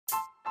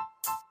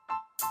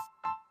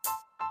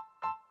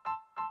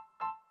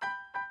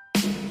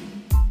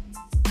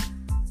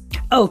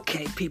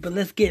Okay, people,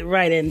 let's get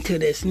right into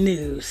this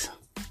news.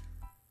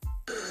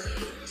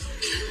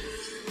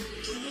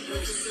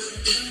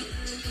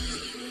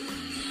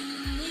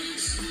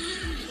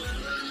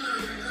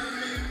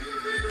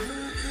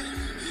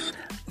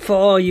 For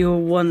all you who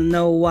want to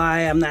know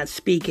why I'm not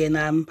speaking,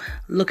 I'm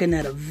looking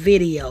at a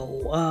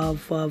video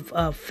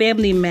of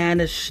Family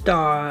Matters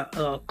star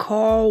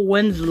Carl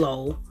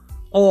Winslow,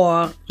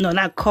 or no,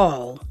 not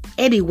Carl,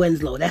 Eddie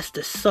Winslow. That's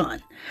the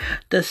son.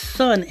 The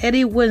son,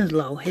 Eddie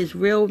Winslow, his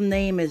real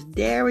name is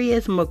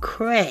Darious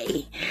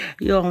Mccrey.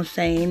 You know what I'm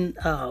saying?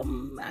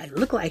 I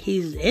look like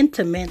he's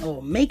intimate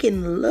or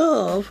making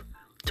love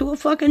to a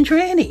fucking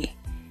tranny.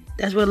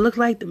 That's what it looked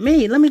like to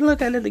me. Let me look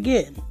at it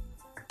again.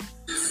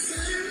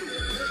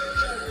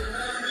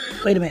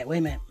 Wait a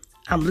minute.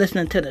 I'm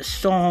listening to the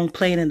song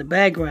playing in the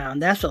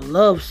background. That's a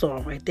love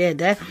song right there.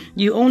 That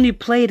you only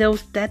play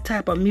that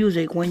type of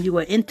music when you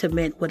are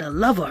intimate with a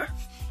lover.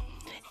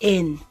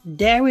 In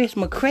Darious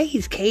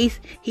Mccrey's case,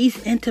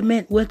 he's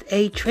intimate with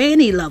a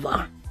tranny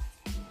lover.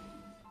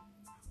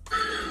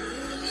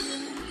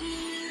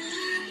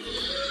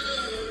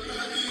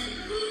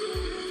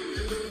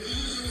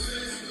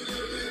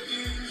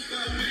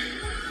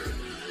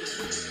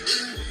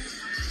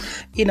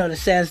 You know, the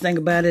saddest thing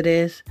about it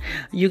is,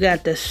 you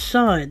got the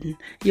son,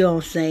 you know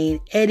what I'm saying,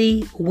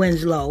 Eddie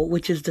Winslow,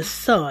 which is the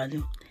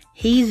son.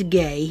 He's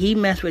gay, he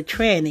messed with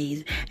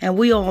trannies, and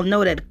we all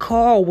know that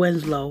Carl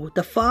Winslow,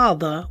 the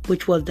father,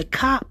 which was the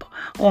cop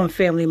on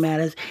Family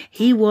Matters,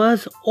 he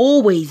was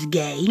always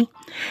gay.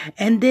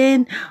 And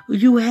then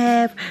you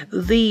have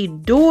the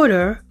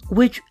daughter,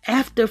 which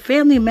after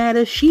Family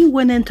Matters, she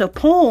went into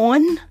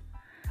porn.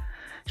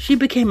 She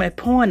became a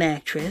porn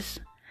actress.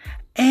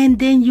 And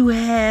then you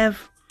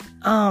have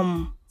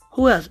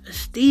who else?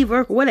 Steve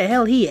Urkel, where the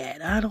hell he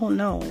at? I don't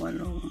know.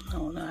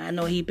 I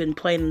know he been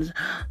playing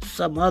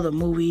some other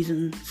movies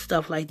and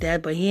stuff like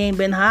that, but he ain't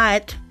been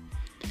hot.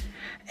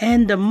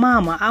 And the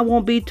mama, I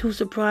won't be too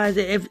surprised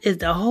if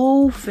the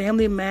whole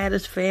Family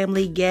Matters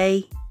family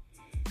gay.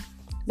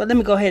 But let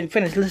me go ahead and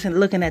finish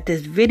looking at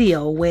this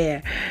video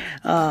where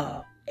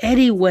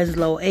Eddie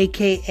Winslow,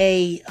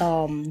 aka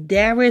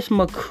Darious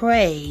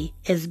Mccrey,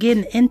 is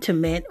getting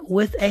intimate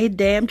with a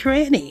damn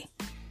tranny.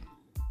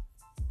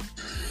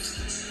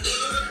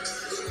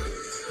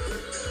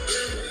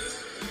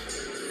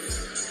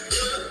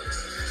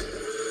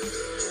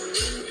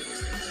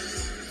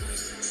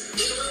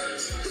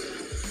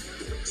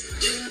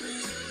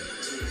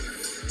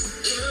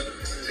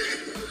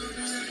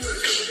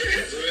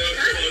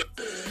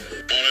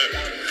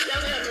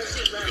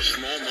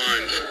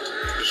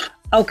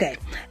 Okay,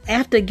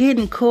 after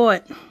getting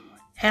caught,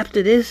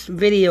 after this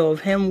video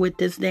of him with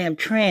this damn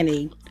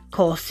tranny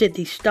called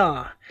Sidney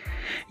Star,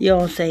 you know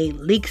what I'm saying,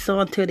 leaks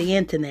onto the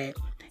internet,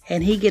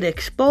 and he get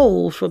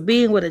exposed for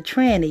being with a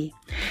tranny,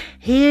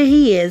 here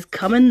he is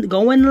going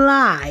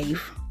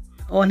live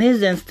on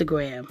his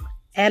Instagram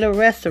at a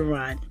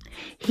restaurant.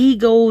 He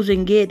goes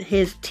and get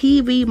his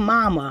TV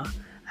mama,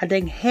 I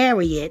think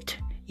Harriet,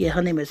 yeah,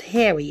 her name is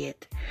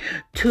Harriet,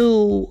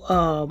 to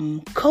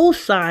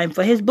co-sign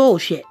for his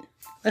bullshit.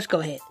 Let's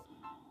go ahead.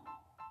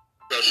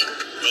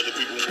 Other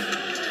people,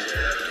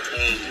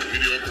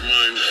 mediocre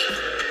minds,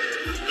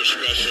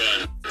 discuss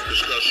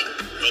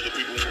other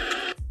people.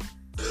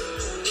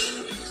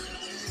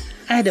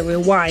 I had to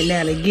rewind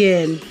that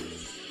again.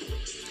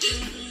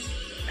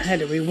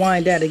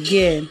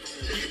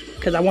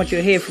 Because I want you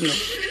to hear from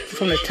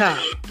the top.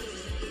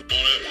 The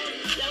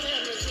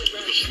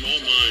small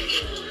minds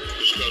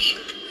discuss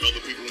other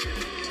people.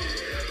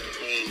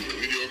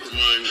 Mediocre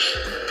minds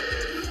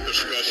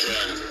discuss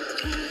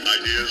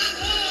ideas,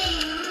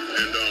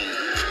 and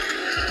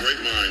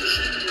great minds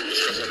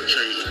discuss how to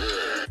change the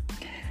world.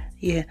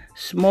 Yeah,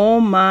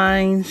 small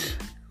minds,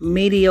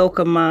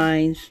 mediocre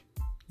minds,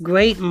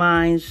 great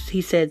minds,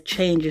 he said,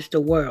 changes the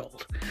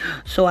world.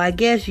 So I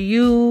guess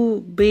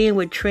you being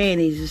with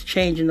trannies is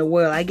changing the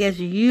world. I guess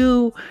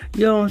you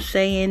know what I'm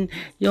saying,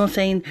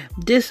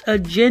 this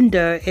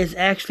agenda is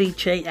actually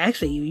change.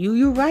 Actually,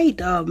 you're right,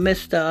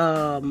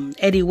 Mr.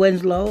 Eddie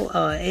Winslow,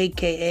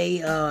 aka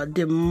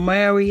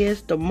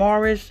Darious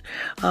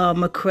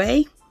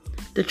Mccrey.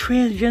 The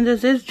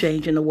transgenders is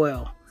changing the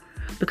world.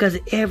 Because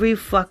every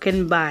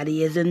fucking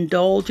body is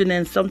indulging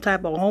in some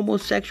type of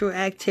homosexual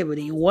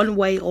activity, one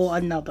way or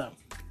another.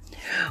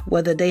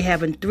 Whether they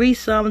having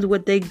threesomes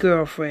with their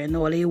girlfriend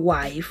or their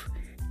wife,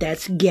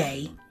 that's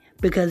gay.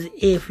 Because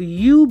if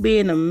you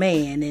being a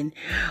man and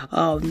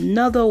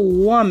another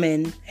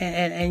woman,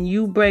 and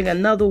you bring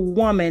another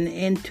woman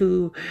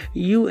into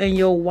you and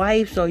your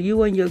wife's or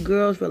you and your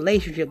girl's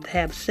relationship to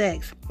have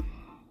sex,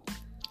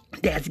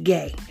 that's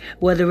gay.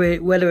 Whether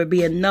it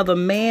be another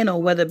man or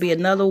whether it be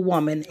another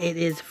woman, it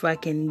is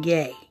fucking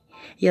gay.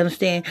 You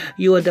understand?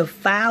 You are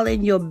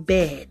defiling your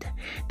bed.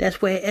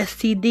 That's where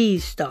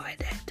STDs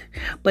start at.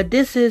 But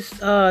this is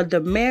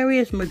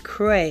Darious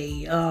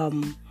Mccrey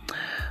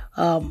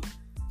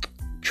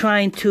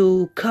trying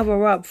to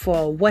cover up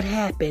for what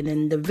happened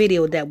in the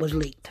video that was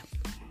leaked.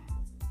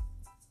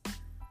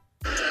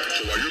 So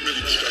while you're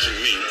busy discussing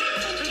me,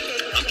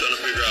 I'm trying to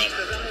figure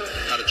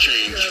out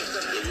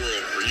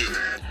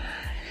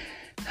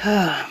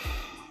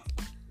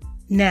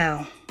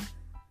Now,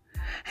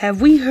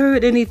 have we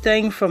heard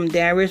anything from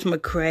Darious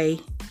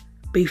Mccrey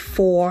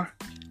before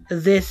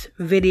this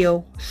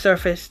video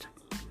surfaced?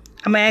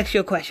 I'm going to ask you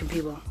a question,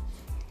 people.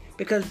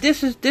 Because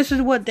this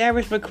is what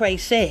Darious Mccrey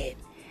said.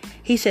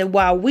 He said,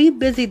 while we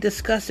busy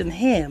discussing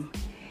him,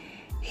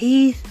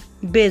 he's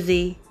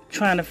busy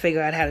trying to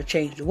figure out how to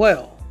change the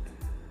world.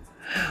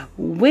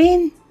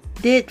 When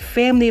did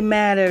Family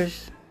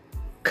Matters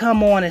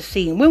come on a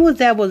scene? When did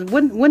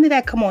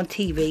that come on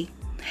TV?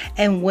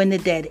 And when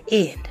did that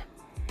end?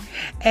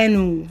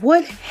 And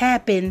what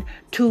happened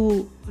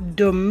to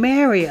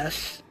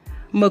Darious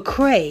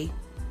Mccrey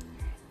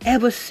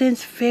ever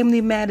since Family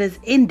Matters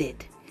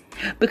ended?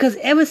 Because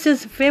ever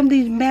since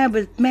Family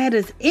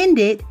Matters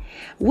ended,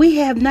 we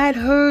have not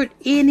heard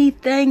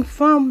anything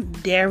from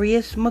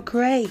Darious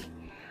Mccrey.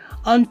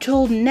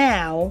 Until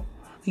now,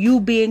 you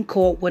being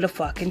caught with a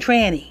fucking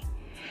tranny.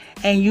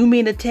 And you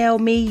mean to tell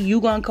me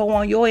you gonna go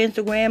on your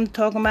Instagram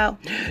talking about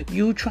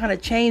you trying to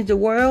change the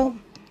world?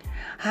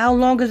 How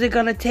long is it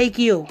gonna take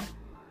you?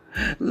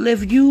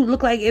 If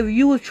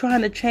you was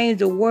trying to change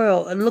the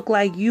world, it looked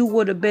like you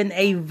would have been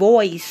a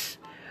voice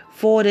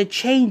for the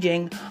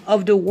changing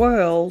of the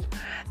world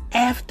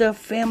after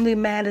Family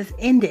Matters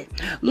ended.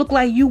 Look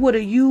like you would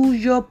have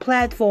used your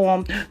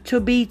platform to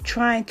be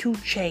trying to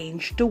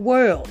change the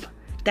world.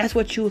 That's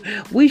what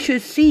we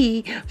should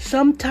see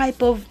some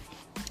type of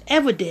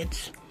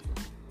evidence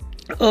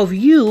of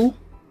you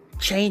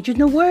changing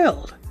the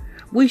world.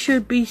 We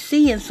should be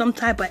seeing some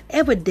type of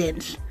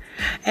evidence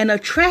and a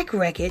track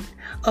record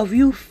of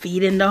you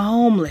feeding the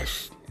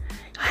homeless,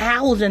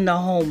 housing the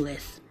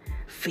homeless,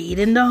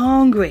 feeding the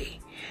hungry.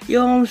 You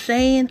know what I'm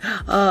saying?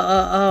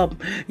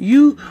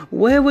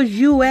 Where was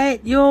you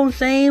at? You know what I'm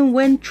saying?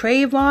 When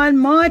Trayvon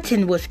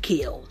Martin was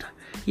killed.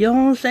 You know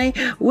what I'm saying?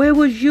 Where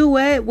was you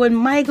at when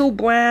Michael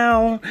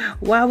Brown?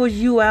 Why was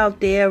you out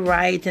there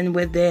rioting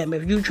with them?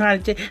 If you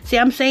trying to see,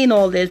 I'm saying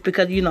all this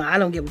because I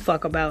don't give a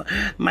fuck about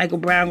Michael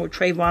Brown or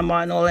Trayvon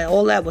Martin.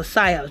 All that was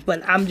psyops.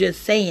 But I'm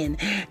just saying,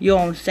 you know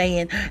what I'm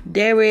saying?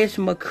 Darious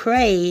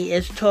Mccrey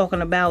is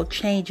talking about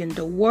changing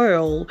the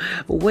world.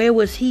 Where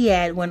was he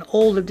at when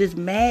all of this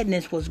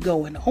madness was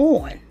going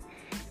on?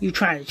 You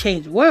trying to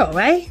change the world,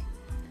 right?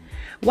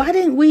 Why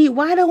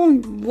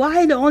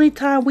the only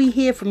time we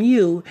hear from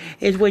you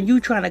is when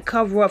you trying to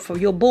cover up for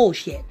your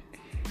bullshit?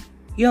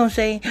 You know what I'm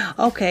saying?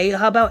 Okay,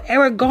 how about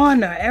Eric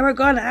Garner? Eric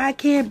Garner, I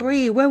can't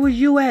breathe. Where was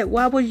you at?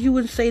 Why was you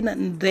and say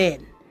nothing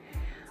then?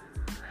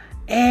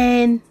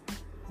 And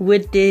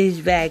with these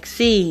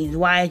vaccines,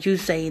 why ain't you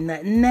saying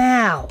nothing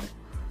now?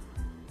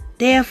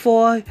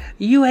 Therefore,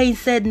 you ain't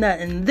said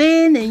nothing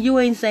then, and you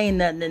ain't saying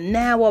nothing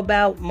now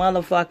about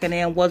motherfucking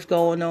and what's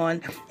going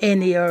on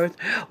in the earth.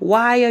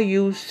 Why are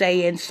you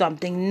saying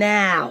something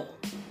now?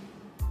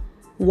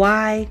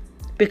 Why?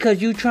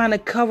 Because you trying to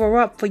cover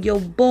up for your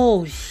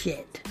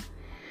bullshit.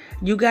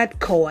 You got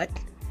caught,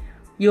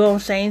 you know what I'm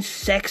saying,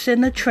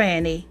 sexing a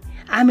tranny.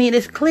 I mean,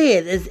 it's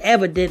clear. It's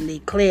evidently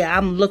clear.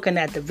 I'm looking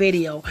at the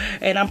video,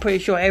 and I'm pretty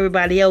sure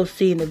everybody else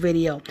seen the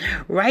video.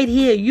 Right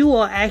here, you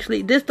are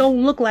actually, this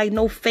don't look like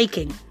no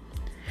faking.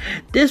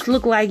 This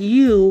look like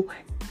you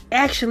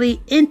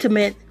actually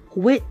intimate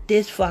with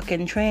this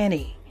fucking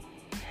tranny.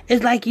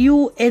 It's like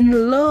you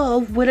in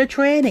love with a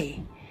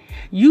tranny.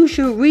 You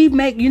should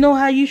remake, you know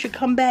how you should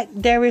come back,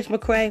 Darious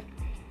Mccrey?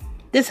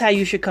 This is how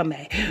you should come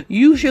back.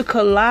 You should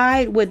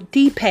collide with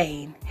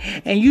T-Pain.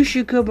 And y'all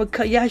should make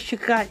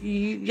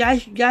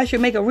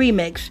a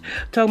remix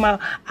talking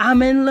about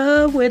I'm in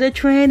love with a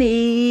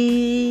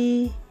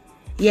tranny.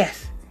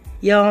 Yes.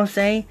 You know what I'm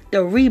saying? The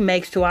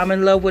remix to I'm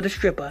in love with a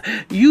stripper.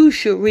 You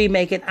should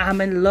remake it I'm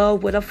in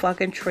love with a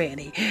fucking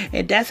tranny.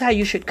 And that's how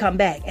you should come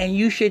back. And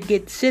you should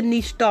get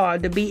Sidney Starr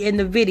to be in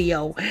the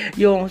video.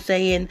 You know what I'm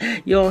saying?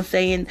 You know what I'm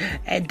saying?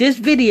 And this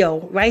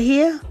video right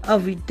here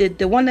of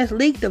the one that's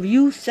leaked of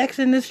you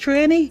sexing this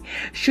tranny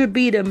should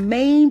be the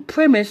main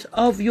premise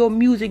of your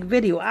music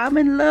video. I'm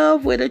in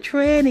love with a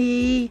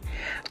tranny.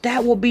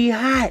 That will be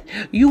hot.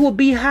 You will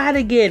be hot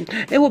again.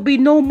 It will be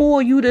no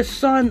more you the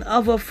son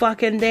of a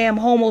fucking damn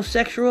homosexual.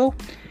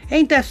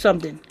 Ain't that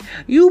something?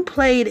 You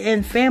played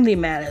in Family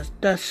Matters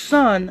the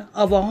son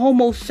of a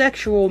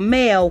homosexual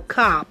male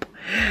cop.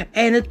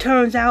 And it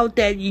turns out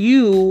that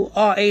you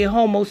are a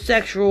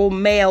homosexual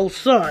male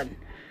son.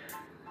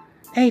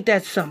 Ain't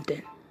that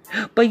something?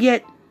 But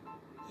yet,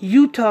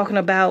 you talking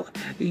about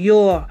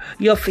your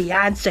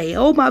fiance.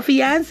 Oh, my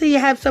fiance, you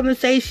have something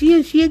to say.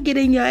 She'll get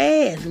in your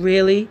ass.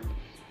 Really?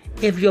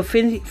 If your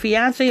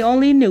fiance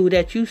only knew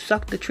that you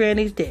sucked the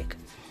tranny's dick.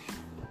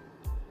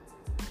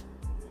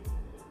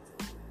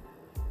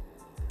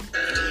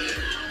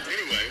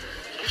 Anyway,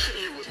 I'm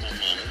sitting here with my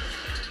mama.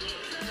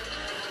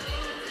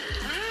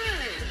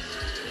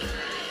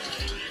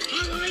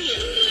 How are you?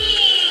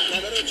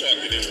 Mama, don't talk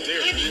to them.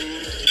 They're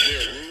rude.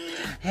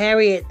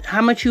 Harriet,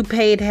 how much you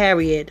paid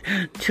Harriet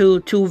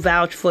to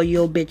vouch for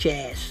your bitch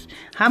ass?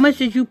 How much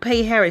did you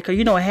pay Harriet? Because,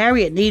 you know,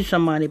 Harriet needs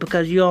some money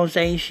because, you know what I'm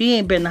saying, she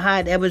ain't been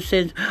hot ever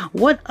since.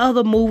 What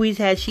other movies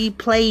has she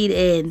played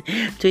in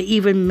to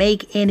even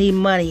make any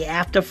money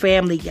after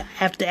Family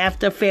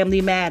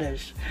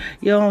Matters?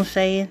 You know what I'm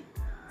saying?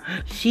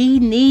 She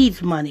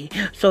needs money.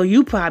 So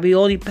you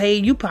probably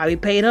paid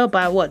her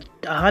by what,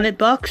 $100,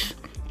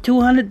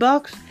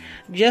 $200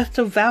 just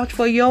to vouch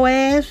for your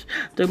ass?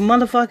 The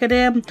motherfucker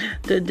them,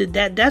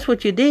 that's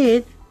what you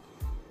did.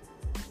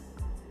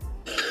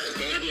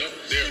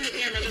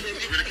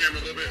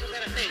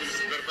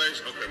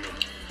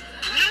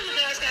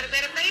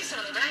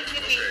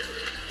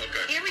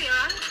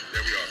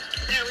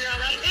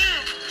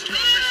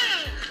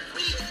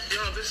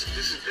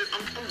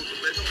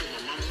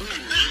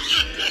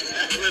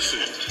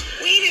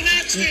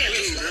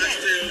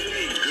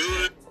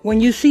 When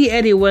you see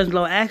Eddie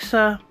Winslow, ask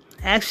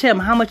him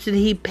how much did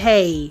he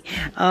pay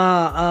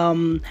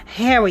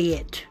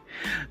Harriet,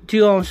 do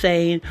you know what I'm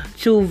saying,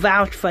 to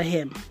vouch for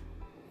him.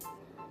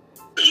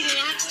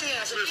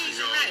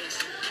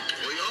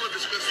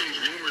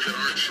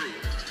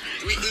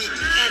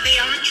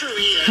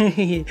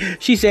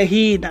 She said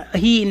he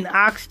eating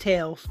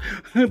oxtails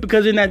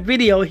because in that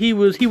video he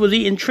was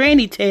eating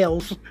tranny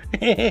tails.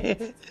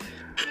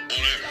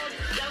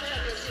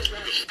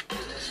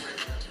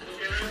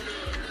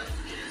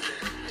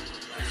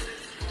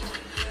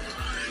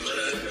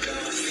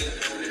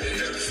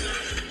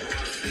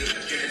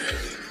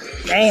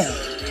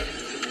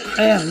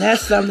 Damn,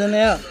 that's something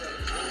else.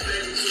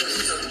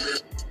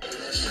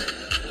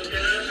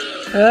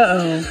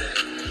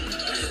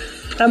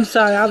 I'm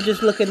sorry, I was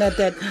just looking at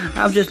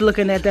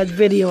that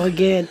video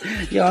again.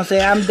 You know what I'm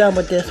saying? I'm done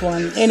with this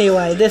one.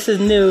 Anyway, this is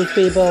news,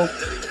 people.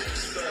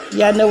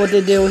 Y'all know what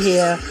to do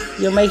here.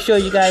 You'll make sure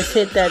you guys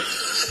hit that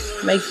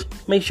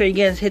make sure you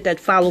guys hit that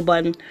follow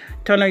button.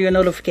 Turn on your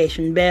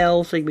notification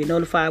bell so you'll be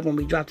notified when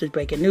we drop this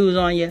breaking news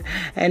on you.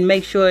 And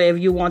make sure if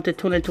you want to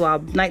tune into our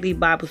nightly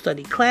Bible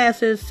study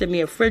classes, send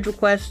me a friend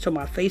request to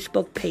my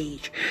Facebook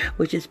page,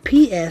 which is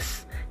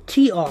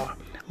PSTR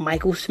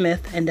Michael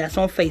Smith, and that's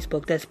on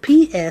Facebook. That's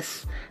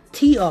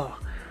PSTR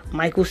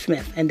Michael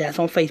Smith, and that's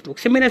on Facebook.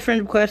 Send me that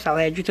friend request. I'll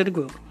add you to the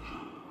group.